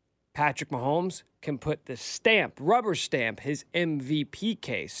 Patrick Mahomes can put the rubber stamp, his MVP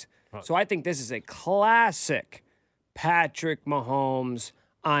case. So I think this is a classic Patrick Mahomes,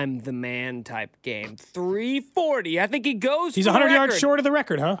 I'm the man type game. 340. I think he goes He's for the 100 record. yards short of the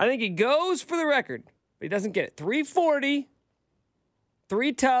record, huh? I think he goes for the record, but he doesn't get it. 340.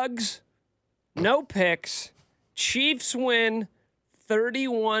 3 tugs, no picks. Chiefs win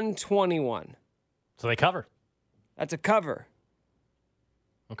 31-21. So they cover. That's a cover.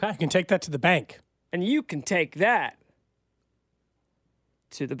 Okay. You can take that to the bank. And you can take that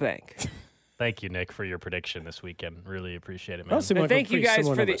to the bank. Thank you, Nick, for your prediction this weekend. Really appreciate it, man. And thank you guys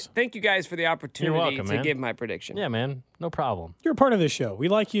for the opportunity to give my prediction. Yeah, man. No problem. You're a part of this show. We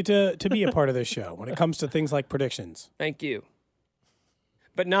like you to be a part of this show when it comes to things like predictions. Thank you.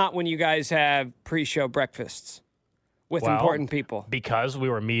 But not when you guys have pre-show breakfasts with important people. Because we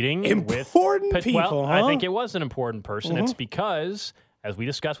were meeting important with people. I think it was an important person. It's because, as we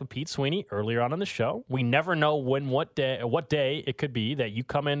discussed with Pete Sweeney earlier on in the show, we never know what day it could be that you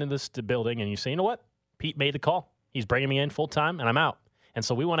come into this building and you say, you know what? Pete made the call. He's bringing me in full time, and I'm out. And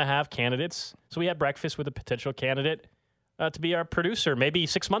so we want to have candidates. So we had breakfast with a potential candidate to be our producer. Maybe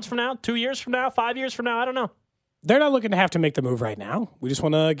 6 months from now, 2 years from now, 5 years from now. I don't know. They're not looking to have to make the move right now. We just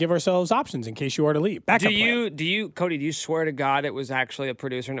want to give ourselves options in case you are to leave. Do you, Cody, do you swear to God it was actually a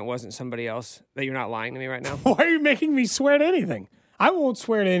producer and it wasn't somebody else? That you're not lying to me right now? Why are you making me swear to anything? I won't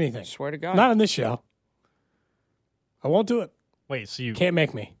swear to anything. Swear to God. Not on this show. I won't do it. Wait, so you can't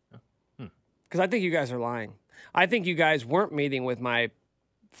make me. Because I think you guys are lying. I think you guys weren't meeting with my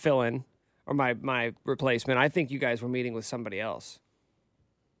fill-in or my replacement. I think you guys were meeting with somebody else.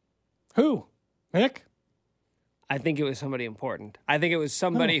 Who? Nick? I think it was somebody important. I think it was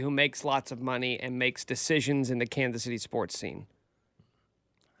somebody who makes lots of money and makes decisions in the Kansas City sports scene.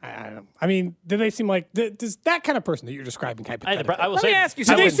 I don't know. I mean, do they seem like does that kind of person that you're describing? I will Let me ask you do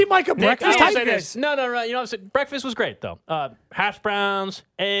something. they seem like a breakfast I will type? say this. No. You know, breakfast was great though. Hash browns,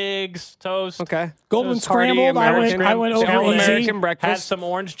 eggs, toast. Okay. Golden It was hearty scrambled. American- I went over all easy. American Had breakfast. some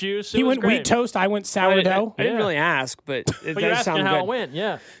orange juice. He It was went great. wheat toast. I went sourdough. I didn't Yeah. really ask, but it But you're does asking sound how good. it went,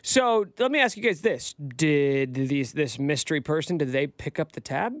 yeah. So let me ask you guys this: Did this mystery person, did they pick up the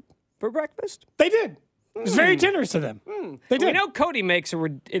tab for breakfast? They did. It was very generous of them. They did. We know Cody makes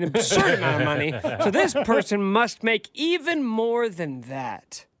an absurd amount of money, so this person must make even more than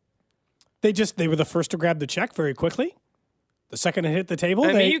that. They were the first to grab the check very quickly. The second it hit the table, I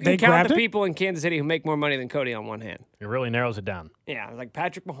mean, they you can they count grabbed the it. people in Kansas City who make more money than Cody on one hand. It really narrows it down. Yeah, like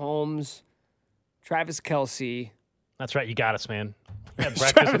Patrick Mahomes, Travis Kelce. That's right. You got us, man. We had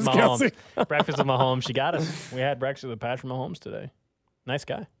breakfast with Travis Mahomes. Breakfast with Mahomes. You got us. We had breakfast with Patrick Mahomes today. Nice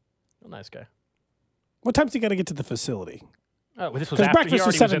guy. Real nice guy. What time's he got to get to the facility? Oh, this was 'Cause after breakfast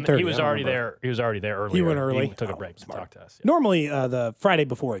was he already 7:30, He was I already remember. there. He was already there earlier. He went early? He took a Oh, break to smart. talk to us. Yeah. Normally, the Friday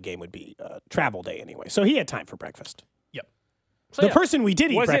before a game would be travel day anyway, so he had time for breakfast. Yep. So, The yeah. person we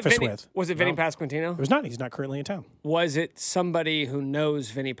did eat Was it breakfast Vinny, with, was it Vinny Pasquantino? it was not. He's not currently in town. Was it somebody who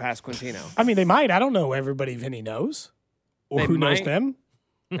knows Vinny Pasquantino? I mean, they might. I don't know everybody Vinny knows, or They who knows might. them.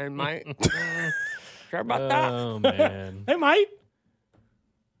 And my sure about that. Oh man. They might.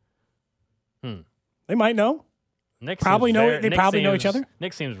 They might know. Nick Probably seems know- very- they Nick probably know seems- each other?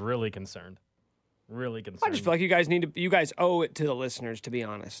 Nick seems really concerned. Really concerned. I just feel like you guys owe it to the listeners, to be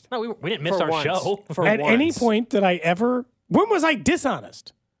honest. No, we didn't miss For our once. show. For At any once. point did I ever? When was I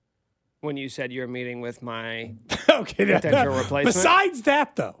dishonest? When you said you're meeting with my Okay, potential replacement. Besides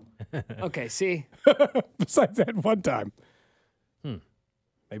that, though, Okay, see, besides that one time,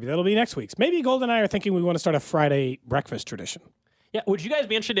 maybe that'll be next week's. Maybe Gold and I are thinking we want to start a Friday breakfast tradition. Yeah, would you guys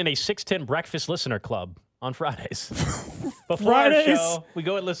be interested in a 610 breakfast listener club on Fridays? Before Fridays? our show, we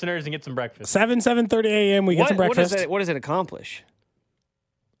go with listeners and get some breakfast. 7:30 a.m. We get some breakfast. What does it accomplish?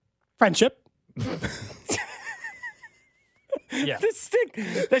 Friendship. Yeah.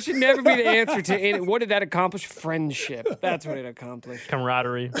 That should never be the answer to any. What did that accomplish? Friendship. That's what it accomplished.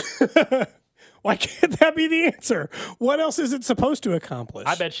 Camaraderie. Why can't that be the answer? What else is it supposed to accomplish?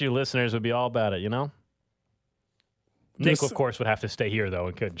 I bet you listeners would be all about it, you know? Nick, This- of course, would have to stay here, though,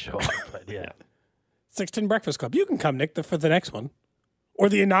 and couldn't show up. But yeah. 610 Breakfast Club. You can come, Nick, for the next one. Or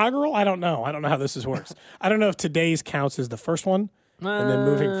the inaugural? I don't know. I don't know how this works. I don't know if today's counts as the first one and then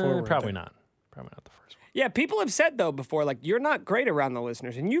moving forward. Probably not. Probably not the first one. Yeah, people have said though before, like you're not great around the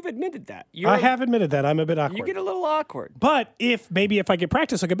listeners, and you've admitted that. I have admitted that. I'm a bit awkward. You get a little awkward. But if I get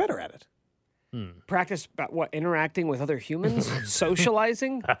practice, I'll get better at it. Practice about what? Interacting with other humans,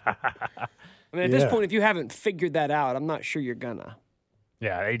 socializing. I mean, at this Yeah. point, if you haven't figured that out, I'm not sure you're gonna.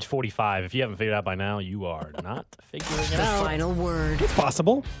 Yeah, age 45. If you haven't figured it out by now, you are not figuring it The out. final word. It's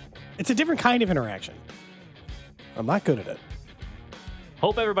possible. It's a different kind of interaction. I'm not good at it.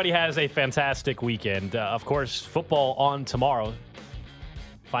 Hope everybody has a fantastic weekend. Of course, football on tomorrow.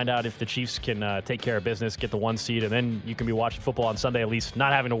 Find out if the Chiefs can take care of business, get the 1 seed, and then you can be watching football on Sunday, at least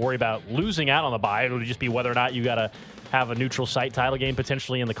not having to worry about losing out on the bye. It'll just be whether or not you got to have a neutral site title game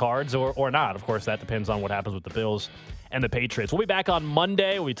potentially in the cards or not. Of course, that depends on what happens with the Bills and the Patriots. We'll be back on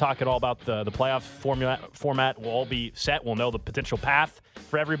Monday. We'll be talking all about the playoff format. We'll all be set. We'll know the potential path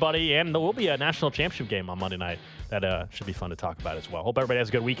for everybody, and there will be a national championship game on Monday night. That should be fun to talk about as well. Hope everybody has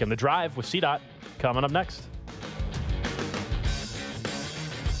a good weekend. The Drive with CDOT coming up next.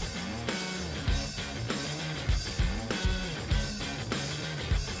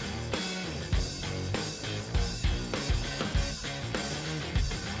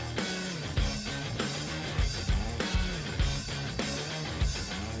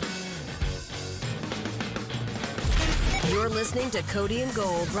 You're listening to Cody and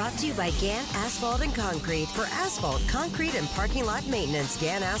Gold, brought to you by Gann Asphalt and Concrete. For asphalt, concrete, and parking lot maintenance,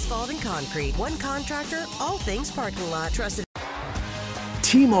 Gann Asphalt and Concrete. One contractor, all things parking lot. Trusted.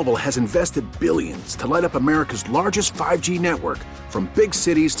 T-Mobile has invested billions to light up America's largest 5G network, from big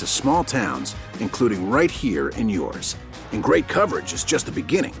cities to small towns, including right here in yours. And great coverage is just the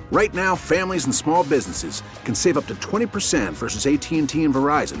beginning. Right now, families and small businesses can save up to 20% versus AT&T and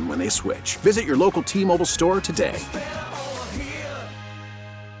Verizon when they switch. Visit your local T-Mobile store today.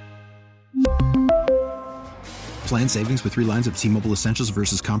 Plan savings with 3 lines of T-Mobile Essentials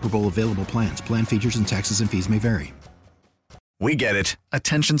versus comparable available plans. Plan features and taxes and fees may vary. We get it.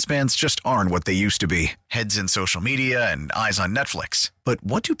 Attention spans just aren't what they used to be. Heads in social media and eyes on Netflix. But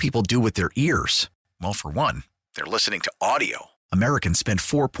what do people do with their ears? Well, for one, they're listening to audio. Americans spend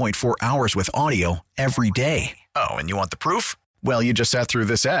 4.4 hours with audio every day. Oh, and you want the proof? Well, you just sat through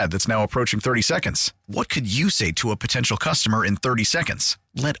this ad that's now approaching 30 seconds. What could you say to a potential customer in 30 seconds?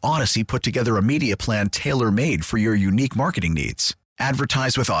 Let Odyssey put together a media plan tailor-made for your unique marketing needs.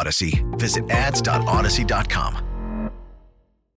 Advertise with Odyssey. Visit ads.odyssey.com.